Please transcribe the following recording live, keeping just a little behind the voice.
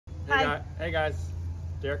Hi. Hey guys,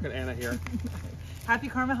 Derek and Anna here. Happy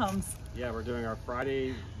Karma Homes. Yeah, we're doing our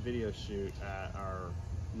Friday video shoot at our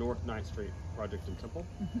North 9th Street project in Temple.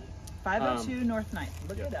 502 North 9th.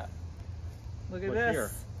 Look yeah. it up. Look at Look this.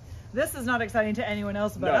 here. This is not exciting to anyone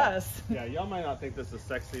else but us. Yeah, y'all might not think this is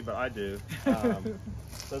sexy, but I do.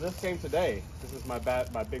 So this came today. This is my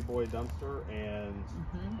big boy dumpster, and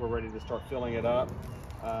we're ready to start filling it up.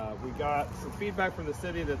 We got some feedback from the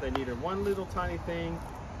city that they needed one little tiny thing.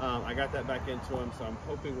 I got that back into them, so I'm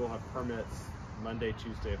hoping we'll have permits Monday,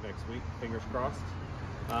 Tuesday of next week, fingers crossed.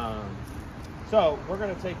 So we're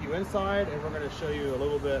going to take you inside, and we're going to show you a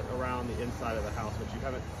little bit around the inside of the house, which you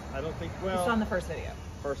haven't, I don't think, well. It's on the first video.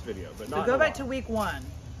 First video, but so not go back to week 1.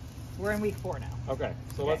 We're in week 4 now. Okay,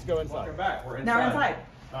 so let's go inside. Welcome back. We're inside. Now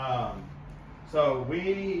we're inside. So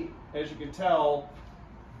we, as you can tell,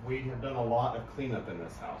 we have done a lot of cleanup in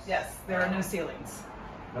this house. Yes, there are no ceilings.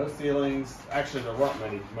 No ceilings. Actually, there weren't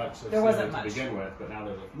much to begin with, but now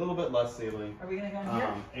there's a little bit less ceiling. Are we going to go in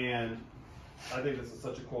here? And I think this is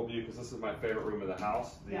such a cool view because this is my favorite room of the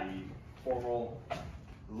house. The formal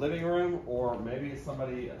living room, or maybe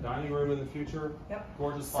a dining room in the future. Yep.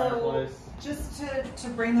 Gorgeous fireplace. Just to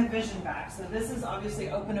bring the vision back. So this is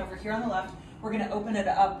obviously open over here on the left. We're going to open it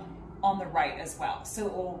up on the right as well. So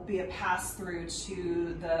it will be a pass through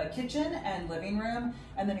to the kitchen and living room,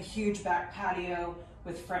 and then a huge back patio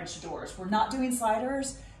with French doors. We're not doing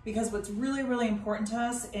sliders because what's really, really important to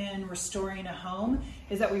us in restoring a home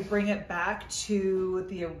is that we bring it back to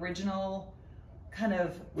the original kind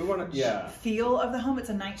of feel of the home. It's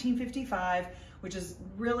a 1955, which is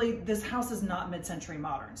really, this house is not mid-century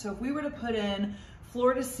modern. So if we were to put in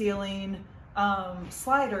floor to ceiling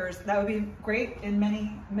sliders, that would be great in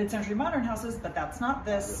many mid-century modern houses, but that's not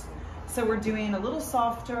this. So we're doing a little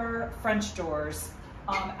softer French doors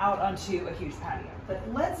out onto a huge patio. But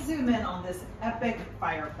let's zoom in on this epic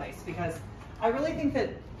fireplace, because I really think that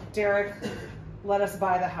Derek let us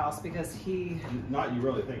buy the house because he... Not you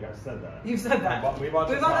really think I said that. You said that. We bought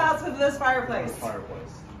the house with this fireplace. This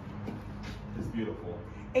fireplace. It's beautiful.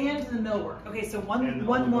 And the millwork. Okay, so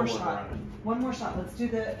one more shot. One more shot. Let's do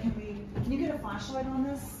the, can you get a flashlight on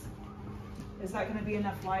this? Is that gonna be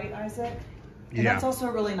enough light, Isaac? And that's also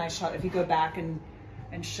a really nice shot if you go back and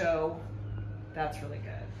show. That's really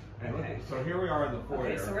good. Okay. So here we are in the foyer.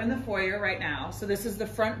 Okay, so we're in the foyer right now. So this is the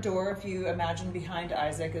front door. If you imagine behind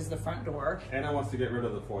Isaac is the front door. Anna wants to get rid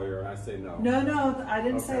of the foyer, and I say no. No, I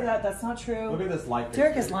didn't say that. That's not true. Look at this light fixture.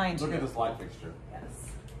 Derek is lying to you. Look at this light fixture. Yes.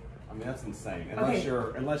 I mean, that's insane. Unless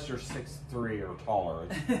you're 6'3" or taller,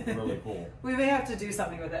 it's really cool. We may have to do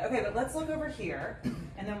something with it. Okay, but let's look over here,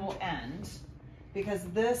 and then we'll end, because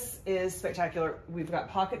this is spectacular. We've got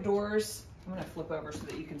pocket doors. I'm going to flip over so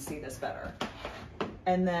that you can see this better.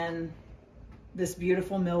 And then this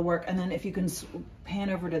beautiful millwork. And then if you can pan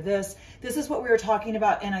over to this is what we were talking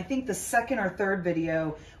about. And I think the second or third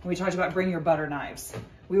video, when we talked about bring your butter knives,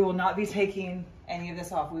 we will not be taking any of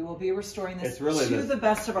this off. We will be restoring this to the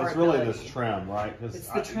best of our ability. It's really this trim, right? Because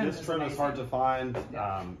this trim is hard to find.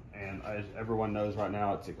 And everyone knows right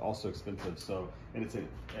now it's also expensive. So, and it's in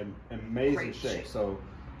amazing shape. So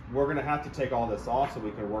we're going to have to take all this off so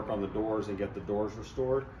we can work on the doors and get the doors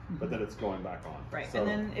restored, but then it's going back on. Right, so, and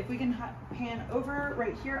then if we can pan over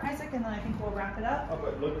right here, Isaac, and then I think we'll wrap it up. Oh,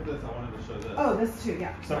 but look at this. I wanted to show this. Oh, this too,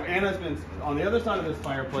 yeah. So Anna's been, on the other side of this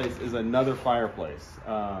fireplace is another fireplace.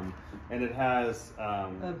 And it has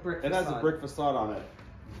a brick facade on it.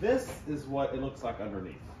 This is what it looks like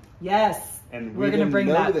underneath. Yes. And we're going to bring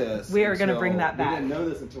that. We are going to bring that back. back. We didn't know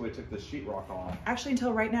this until we took the sheetrock off. Actually,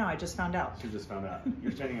 until right now, I just found out. She just found out.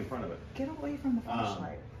 You're standing in front of it. Get away from the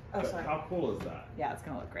flashlight. Oh, sorry. How cool is that? Yeah, it's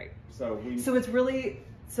going to look great. So it's really,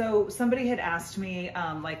 so somebody had asked me,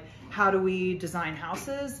 like, how do we design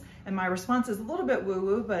houses? And my response is a little bit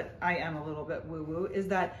woo-woo, but I am a little bit woo-woo, is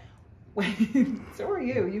that, so are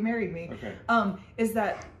you, you married me. Okay. Is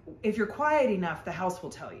that if you're quiet enough, the house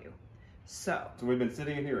will tell you. So we've been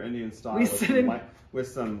sitting in here Indian style with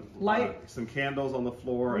some candles on the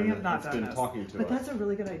floor, and it's been talking to us. But that's a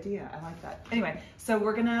really good idea. I like that. Anyway, so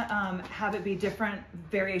we're gonna have it be different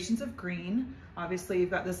variations of green. Obviously,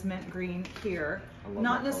 you've got this mint green here,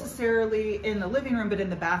 not necessarily in the living room, but in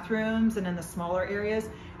the bathrooms and in the smaller areas.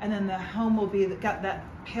 And then the home will be got that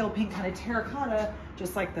pale pink kind of terracotta,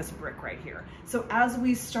 just like this brick right here. So as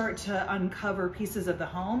we start to uncover pieces of the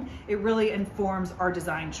home, it really informs our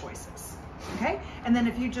design choices. Okay, and then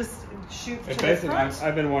if you just shoot to the front,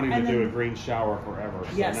 I've been wanting to do a green shower forever,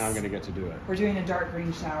 so now I'm going to get to do it. We're doing a dark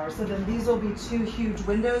green shower. So then these will be 2 huge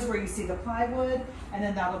windows where you see the plywood, and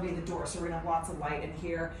then that'll be the door. So we're going to have lots of light in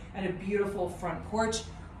here and a beautiful front porch.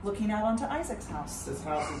 looking out onto Isaac's house. This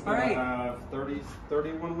house is going to have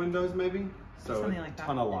 31 windows maybe. So something like that.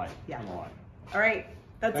 Ton of light. Yeah. Ton of light. All right.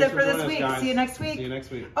 That's Thanks it for this joining us, week. guys. See you next week. See you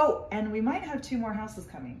next week. Oh, and we might have 2 more houses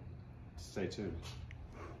coming. Stay tuned.